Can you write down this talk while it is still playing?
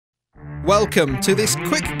Welcome to this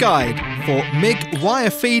quick guide for MIG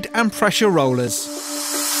wire feed and pressure rollers.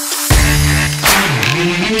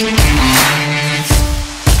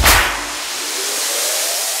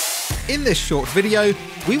 In this short video,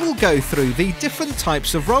 we will go through the different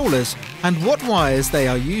types of rollers and what wires they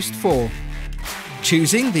are used for.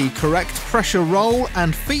 Choosing the correct pressure roll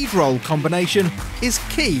and feed roll combination is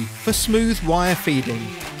key for smooth wire feeding.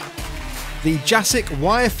 The Jasic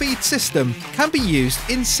wire feed system can be used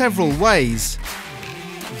in several ways.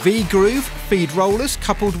 V-groove feed rollers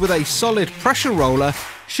coupled with a solid pressure roller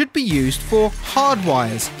should be used for hard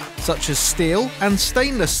wires such as steel and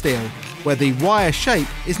stainless steel, where the wire shape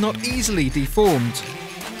is not easily deformed.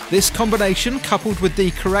 This combination coupled with the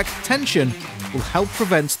correct tension will help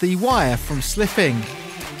prevent the wire from slipping.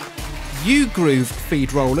 U-groove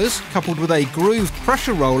feed rollers coupled with a grooved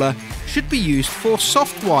pressure roller should be used for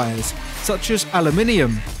soft wires such as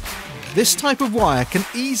aluminium. This type of wire can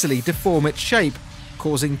easily deform its shape,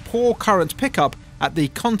 causing poor current pickup at the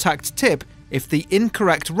contact tip if the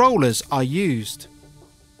incorrect rollers are used.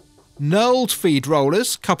 Knurled feed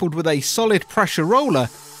rollers coupled with a solid pressure roller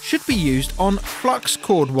should be used on FLUX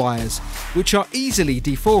cord wires, which are easily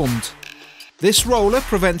deformed. This roller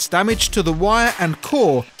prevents damage to the wire and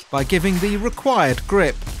core by giving the required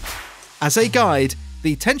grip. As a guide,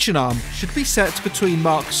 the tension arm should be set between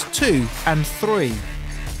marks 2 and 3.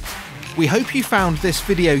 We hope you found this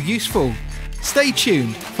video useful. Stay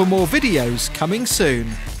tuned for more videos coming soon.